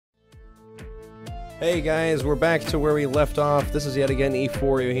Hey guys, we're back to where we left off. This is yet again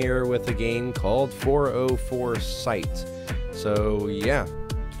E4 here with a game called 404Sight. So yeah,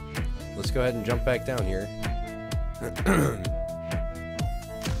 let's go ahead and jump back down here.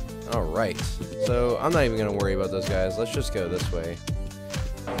 Alright, so I'm not even going to worry about those guys. Let's just go this way.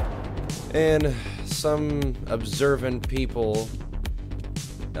 And some observant people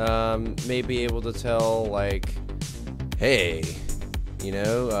may be able to tell, like, hey, you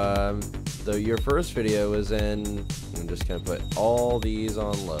know, though your first video was in, I'm just gonna put all these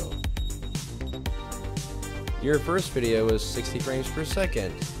on low. Your first video was 60 frames per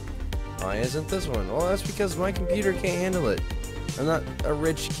second. Why isn't this one? Well, that's because my computer can't handle it. I'm not a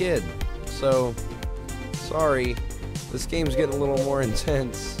rich kid, so sorry. This game's getting a little more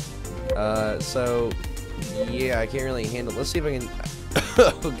intense. So yeah, I can't really handle. Let's see if I can.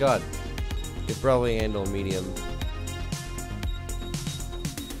 Oh God, could probably handle medium.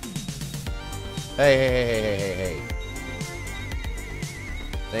 Hey.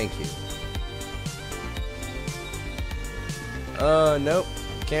 Thank you. Nope.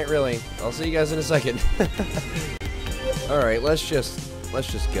 Can't really. I'll see you guys in a second. Alright, let's just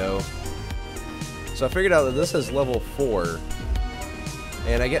go. So I figured out that this is level 4.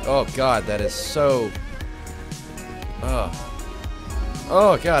 And I get, oh God, that is so,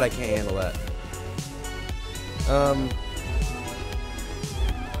 oh God, I can't handle that.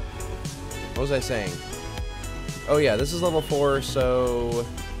 What was I saying? Oh yeah, this is level 4, so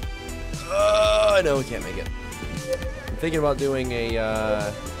no, we can't make it. I'm thinking about doing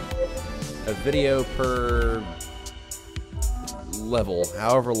a video per level,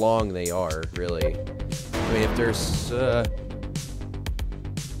 however long they are, really. I mean, if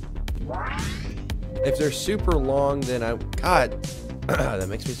they're super long, then God, that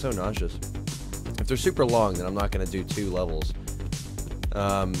makes me so nauseous. If they're super long, then I'm not gonna do 2 levels.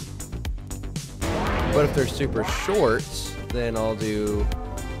 But if they're super short, then I'll do...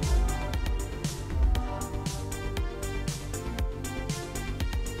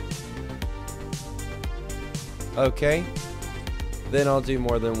 Okay. Then I'll do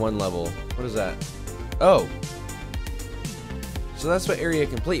more than 1 level. What is that? Oh! So that's what area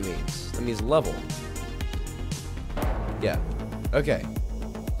complete means. That means level. Yeah. Okay.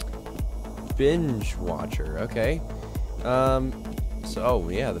 Binge watcher. Okay. So, oh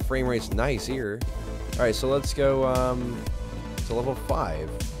yeah, the frame rate's nice here. Alright, so let's go to level 5.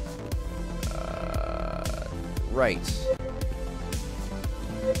 Right.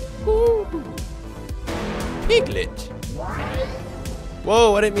 Woo! Piglet!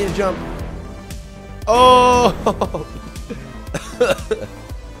 Whoa, I didn't mean to jump. Oh!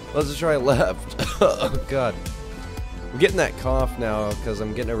 Let's just try left. Oh God. I'm getting that cough now because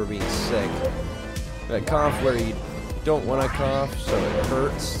I'm getting over being sick. That cough where you don't want to cough, so it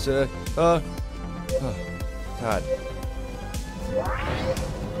hurts to... Oh, God.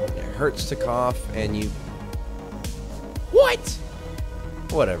 It hurts to cough, and you... What?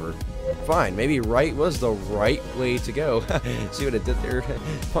 Whatever. Fine, maybe right was the right way to go. See what it did there?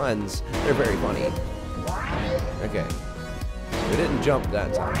 Puns. They're very funny. Okay. We didn't jump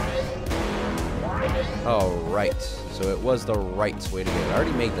that time. Alright. So it was the right way to go. I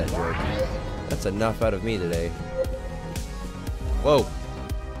already made that joke. That's enough out of me today. Whoa.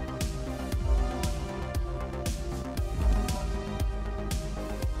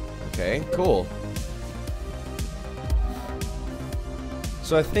 Okay, cool.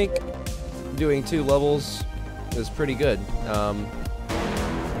 So I think doing 2 levels is pretty good.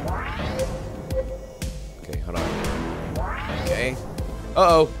 Okay, hold on. Okay.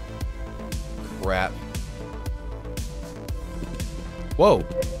 Uh-oh. Crap. Whoa.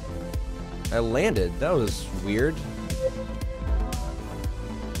 I landed. That was weird.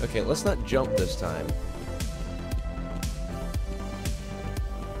 Okay, let's not jump this time.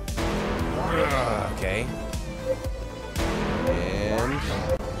 Okay. And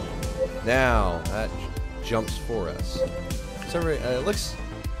now that jumps for us. So it looks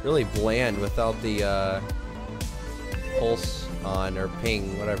really bland without the pulse on, or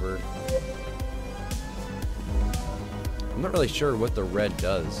ping, whatever. I'm not really sure what the red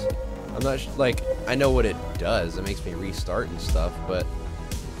does. I'm not like, I know what it does. It makes me restart and stuff, but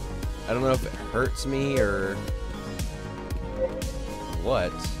I don't know if it hurts me or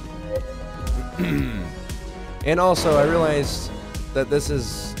what. And also, I realized that this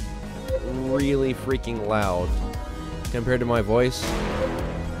is really freaking loud compared to my voice.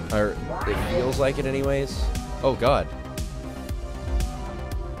 Or it feels like it anyways. Oh God.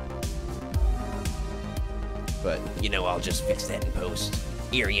 But, you know, I'll just fix that in post.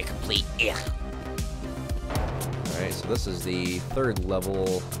 Area complete. Yeah. Alright, so this is the 3rd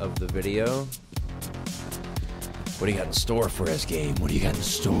level of the video. What do you got in store for us, game? What do you got in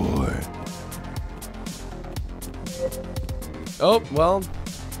store? Oh, well,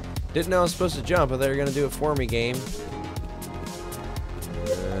 didn't know I was supposed to jump, but they were gonna do it for me, game.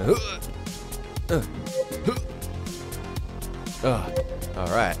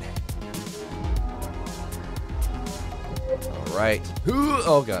 Alright. Alright.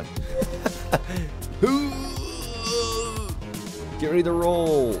 Oh, God. Get ready to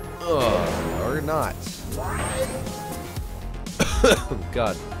roll. Or not.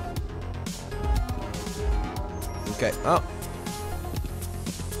 God. Okay. Oh.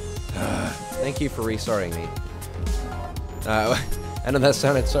 Thank you for restarting me. I know that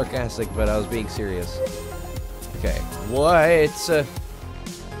sounded sarcastic, but I was being serious. Okay. What?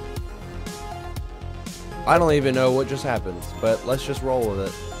 I don't even know what just happened, but let's just roll with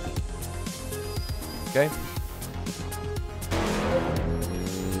it. Okay.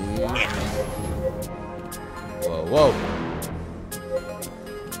 Whoa, whoa.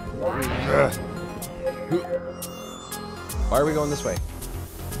 Why are we going this way?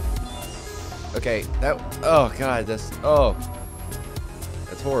 Okay, that... Oh, God, that's... Oh.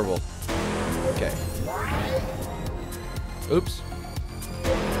 That's horrible. Okay. Oops.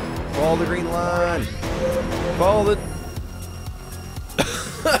 Follow the green line. Follow the...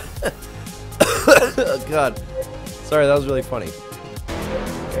 Oh, God. Sorry, that was really funny.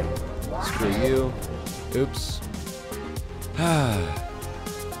 Okay. Screw you. Oops.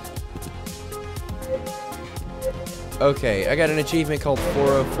 Okay, I got an achievement called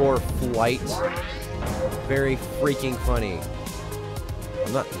 404 Flight. Very freaking funny.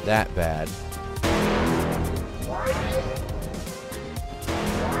 I'm not that bad.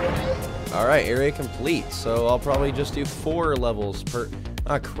 Alright, area complete. So I'll probably just do 4 levels per...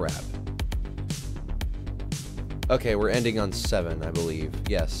 Ah, crap. Okay, we're ending on 7, I believe.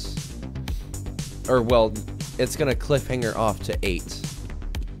 Yes. Or, well, it's gonna cliffhanger off to 8.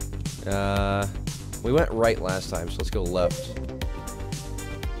 We went right last time, so let's go left.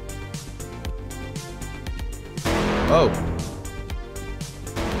 Oh.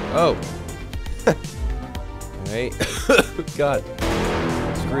 Oh. Alright. God.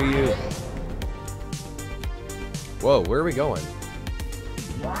 Screw you. Whoa, where are we going?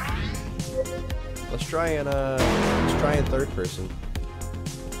 Let's try in third person.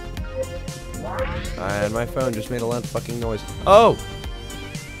 And my phone just made a loud fucking noise. Oh!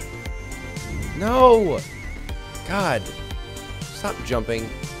 No! God. Stop jumping.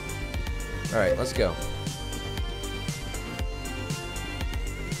 Alright, let's go.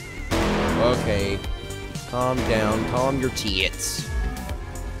 Okay. Calm down. Calm your tits.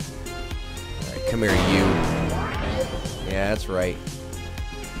 Alright, come here, you. Yeah, that's right.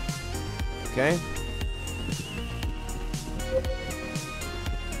 Okay.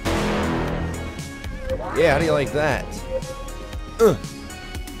 Yeah, how do you like that?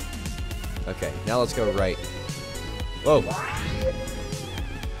 Okay, now let's go right. Whoa.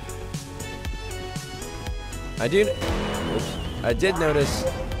 I did notice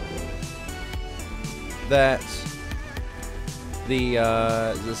that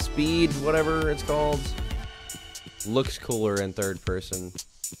the speed, whatever it's called, looks cooler in third person.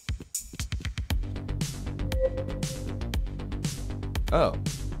 Oh.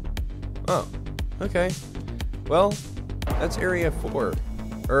 Oh. Okay. Well, that's area 4.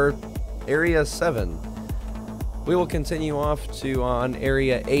 Or area 7. We will continue off to on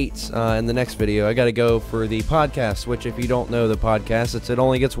area 8 in the next video. I gotta go for the podcast, which if you don't know the podcast, it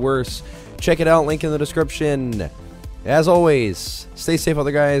only gets worse. Check it out, link in the description. As always, stay safe,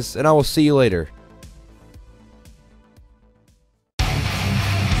 other guys, and I will see you later.